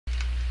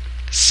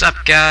Sup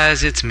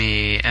guys, it's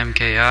me,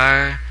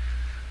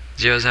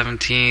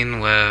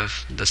 MKR017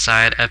 with the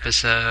side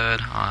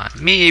episode on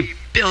me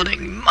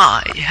building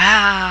my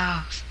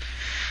house.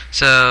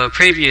 So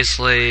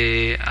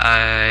previously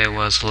I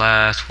was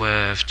left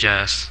with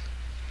just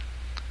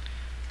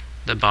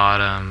the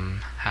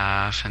bottom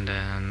half and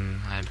then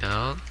I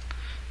built.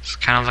 It's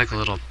kind of like a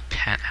little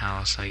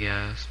penthouse, I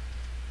guess.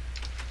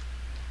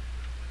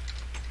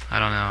 I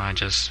don't know, I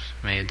just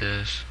made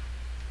this.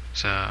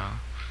 So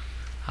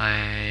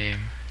I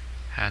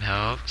had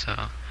help,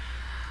 so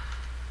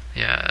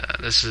yeah,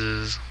 this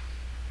is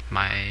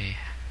my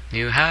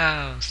new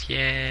house,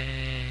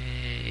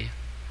 yay!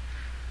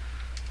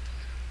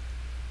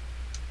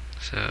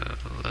 So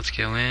let's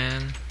go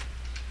in.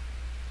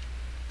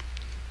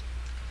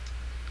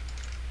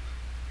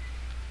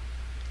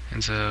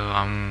 And so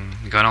I'm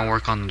gonna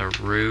work on the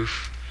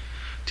roof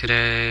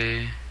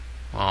today.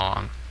 Well,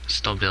 I'm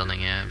still building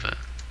it, but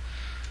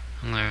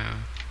I'm gonna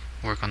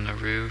work on the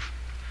roof.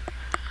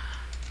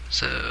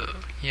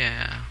 So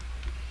yeah,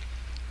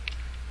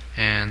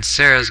 and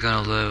Sarah's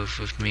gonna live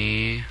with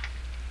me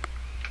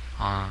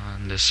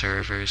on the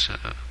server, so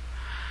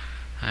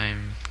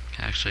I'm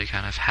actually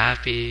kind of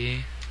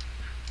happy.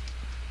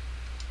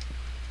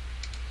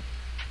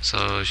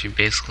 So she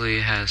basically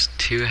has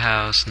two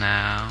houses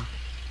now.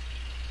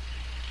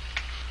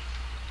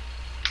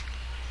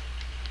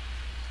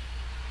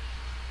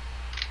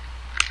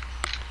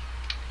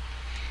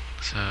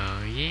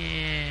 So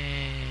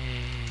yay!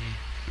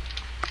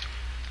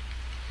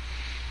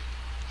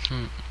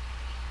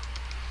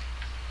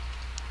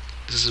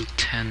 This is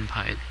 10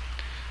 pi.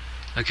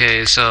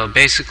 Okay, so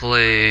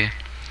basically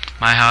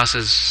my house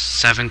is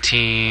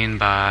 17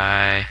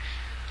 by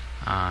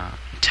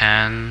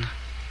 10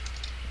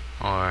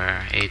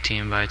 or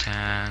 18 by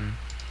 10.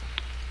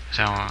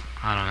 So I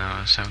don't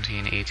know,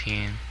 17,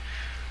 18.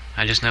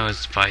 I just know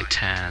it's by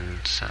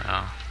 10, so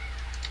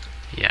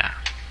yeah.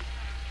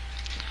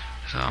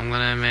 So I'm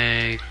gonna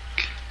make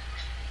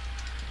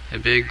a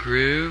big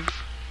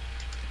roof.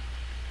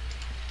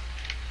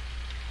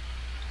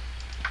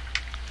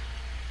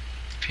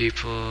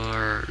 People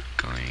are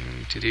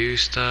going to do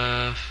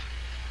stuff.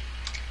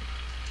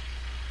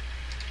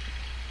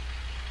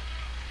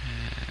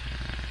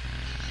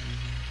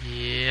 And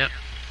yep.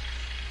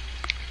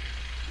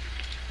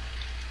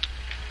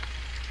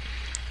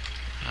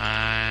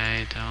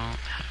 I don't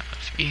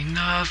have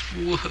enough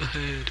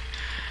wood.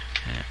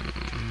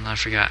 And I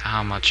forgot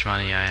how much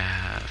money I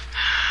have.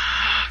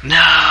 No,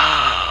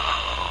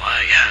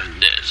 I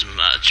have this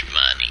much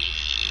money.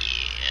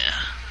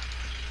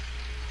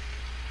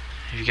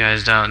 If you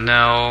guys don't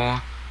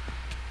know,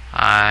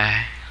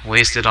 I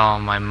wasted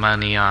all my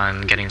money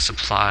on getting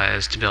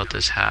supplies to build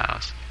this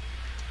house.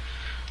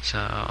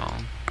 So,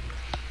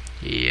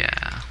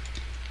 yeah.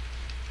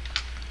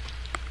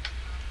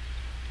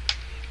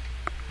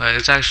 But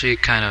it's actually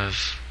kind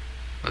of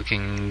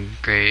looking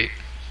great.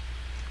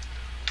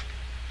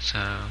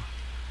 So,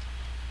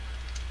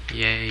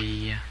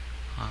 yay.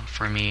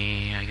 For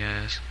me, I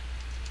guess.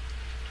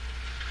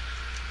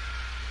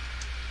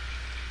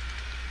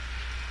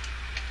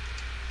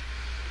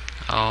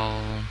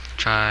 I'll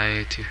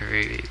try to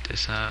hurry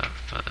this up,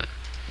 but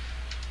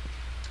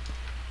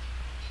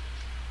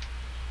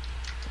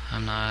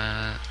I'm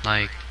not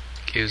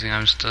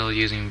I'm still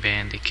using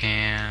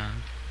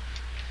Bandicam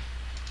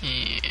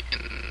and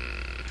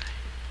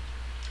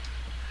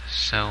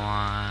so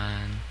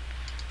on,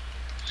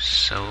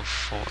 so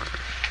forth.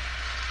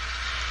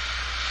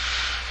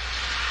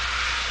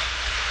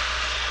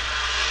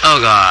 Oh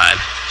god,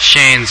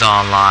 Shane's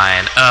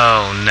online.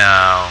 Oh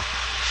no,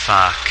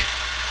 fuck.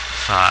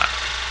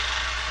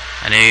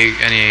 I need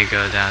to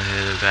go down to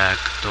the back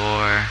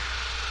door.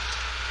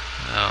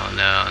 Oh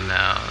no.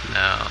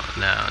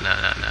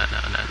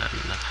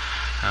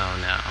 Oh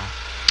no.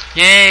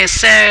 Yay,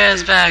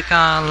 Sarah's back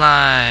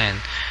online.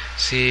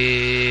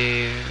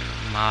 See,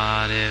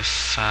 modify.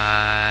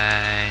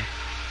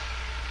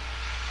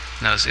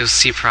 No, it was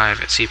C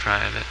private.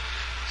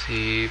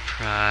 You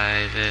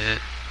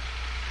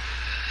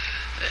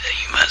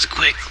must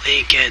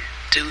quickly get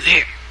to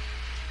here.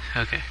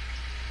 Okay.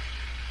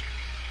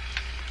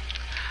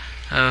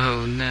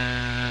 Oh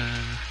no.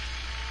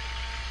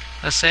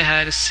 Let's say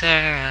hi to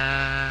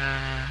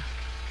Sarah.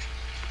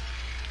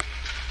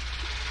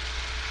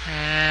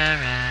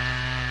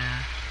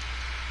 Sarah.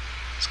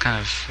 It's kind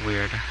of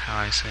weird how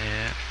I say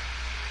it.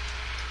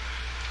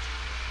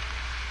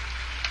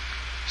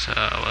 So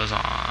I was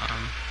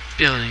on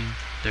building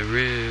the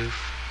roof.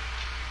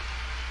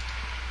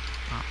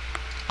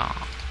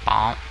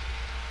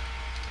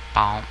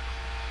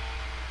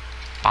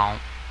 Bonk.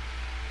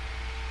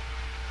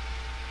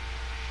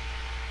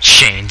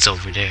 Shane's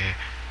over there.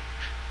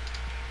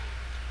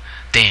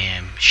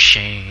 Damn,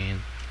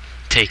 Shane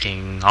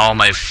taking all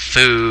my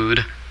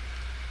food.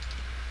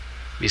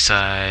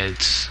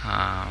 Besides,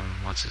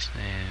 what's his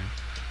name?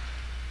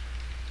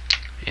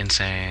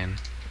 Insane.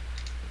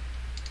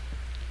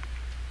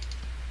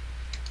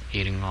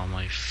 Eating all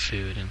my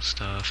food and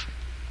stuff.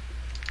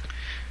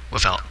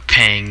 Without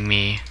paying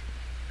me.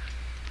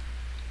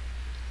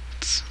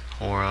 That's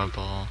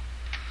horrible.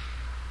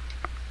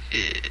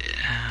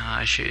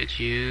 I should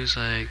use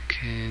like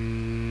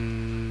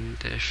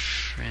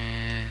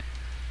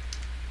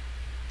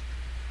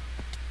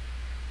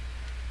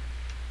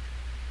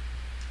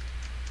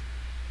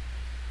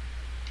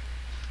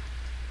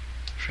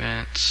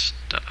different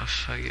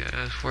stuff, I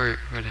guess. Where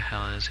the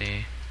hell is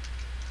he?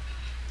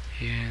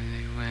 Here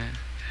they went.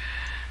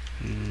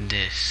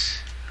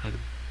 This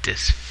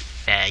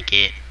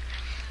faggot.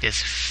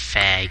 This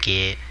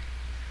faggot.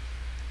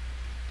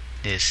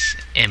 This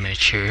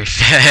immature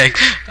fag.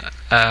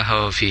 I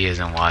hope he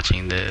isn't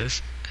watching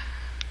this.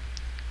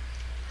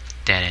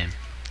 Damn.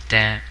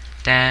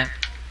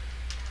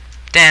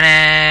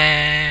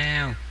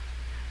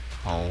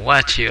 Oh,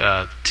 what you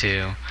up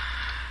to?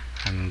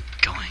 I'm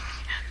going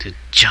to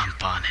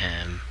jump on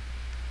him.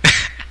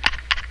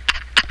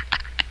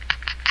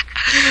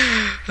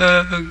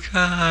 Oh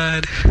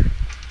God.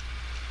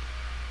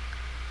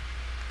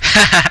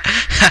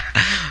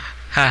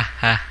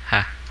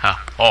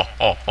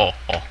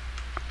 Oh.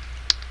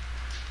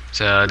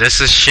 So this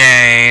is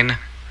Shane.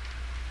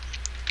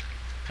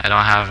 I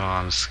don't have him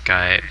on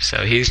Skype,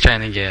 so he's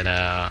trying to get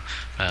out.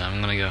 But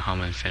I'm gonna go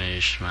home and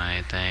finish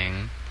my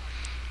thing.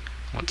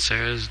 What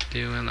Sarah's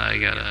doing, I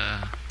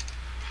gotta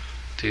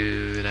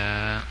do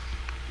that.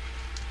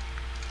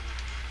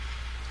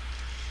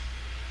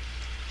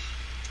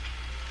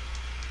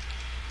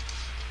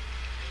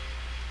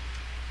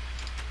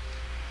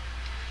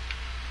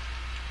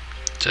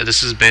 So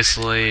this is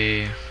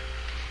basically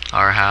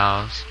our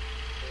house.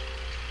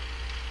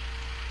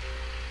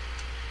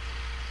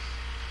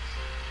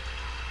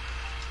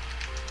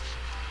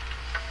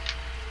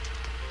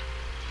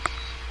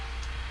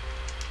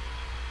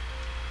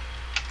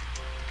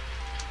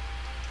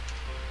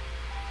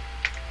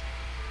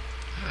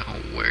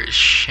 Where's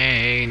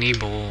Shaney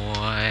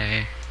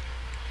boy?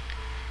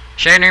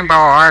 Shaney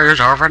boy is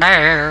over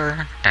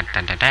there.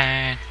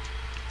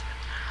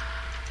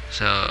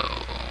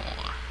 So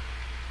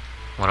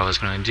what I was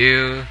gonna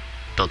do,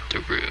 build the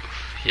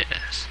roof.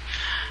 Yes,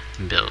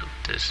 build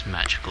this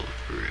magical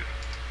roof.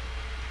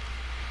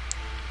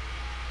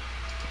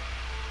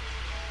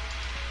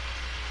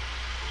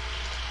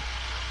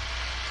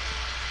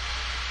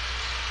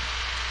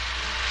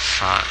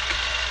 Fuck.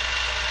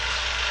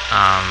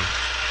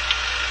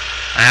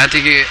 I had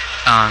to get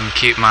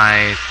keep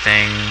my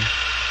thing,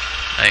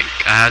 like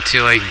I had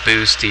to like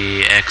boost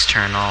the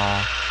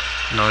external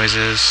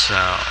noises,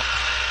 so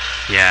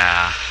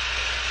yeah.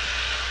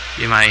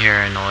 You might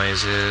hear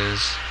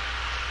noises,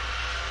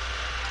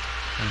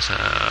 and so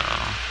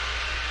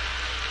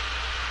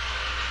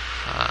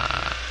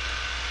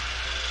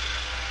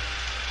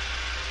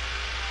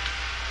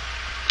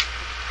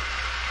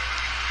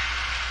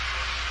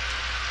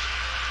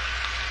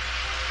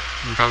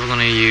I'm probably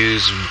gonna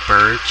use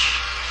birch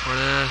for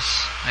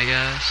this, I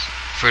guess,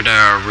 for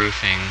the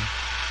roofing.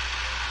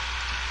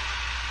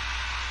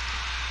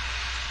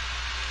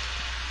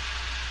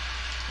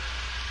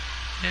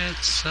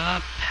 It's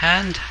a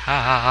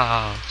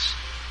penthouse.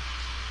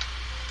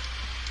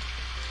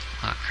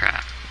 Oh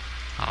crap.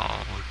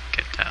 I'll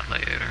get that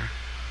later.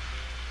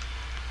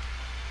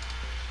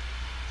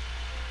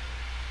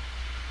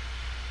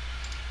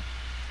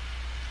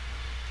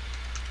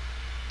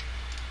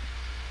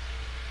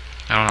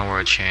 I don't know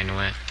where Chain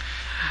went.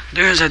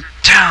 There's a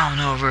town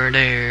over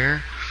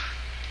there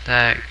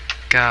that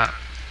got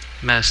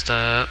messed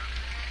up.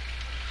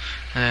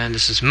 And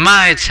this is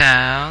my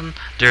town.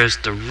 There's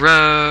the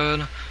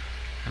road.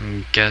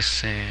 I'm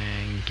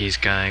guessing he's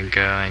gonna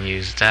go and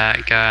use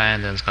that guy,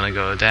 and then it's gonna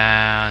go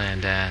down,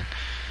 and then,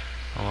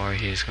 or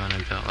he's gonna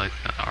build like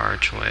an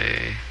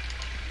archway.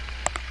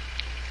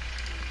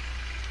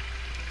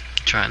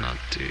 Try not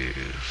to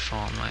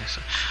fall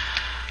myself.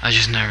 I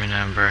just never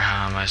remember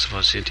how am I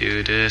supposed to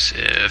do this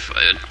if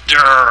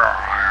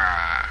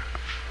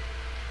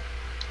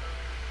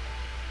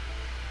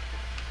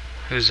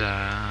who's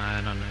that?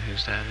 I don't know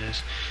whose that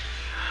is.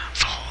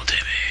 Fall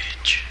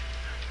damage.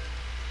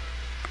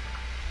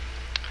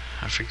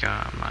 I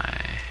forgot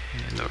my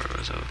door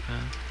was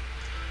open.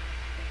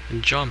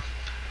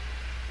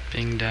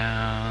 Jumping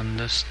down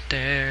the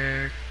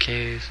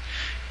staircase,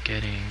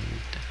 getting.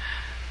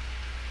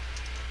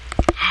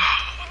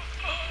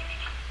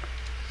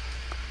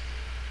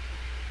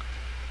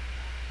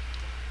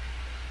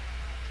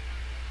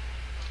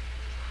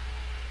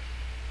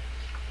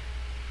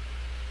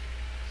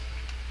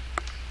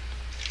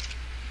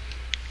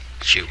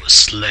 She was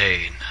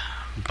slain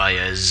by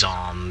a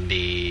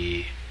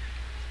zombie.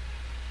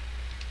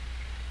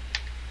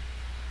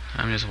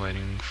 I'm just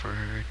waiting for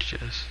her to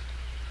just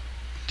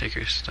take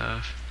her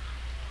stuff.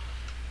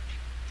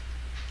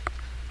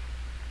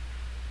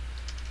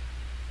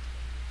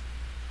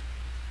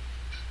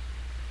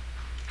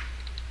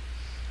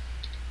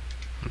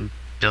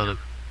 Build a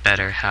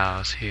better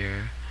house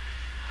here.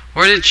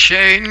 Where did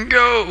Shane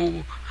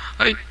go?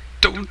 I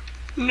don't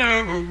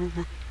know.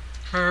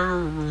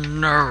 Oh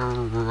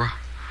no.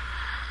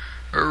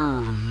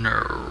 Oh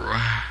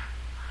no.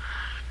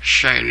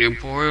 Shiny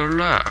boy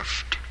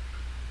left.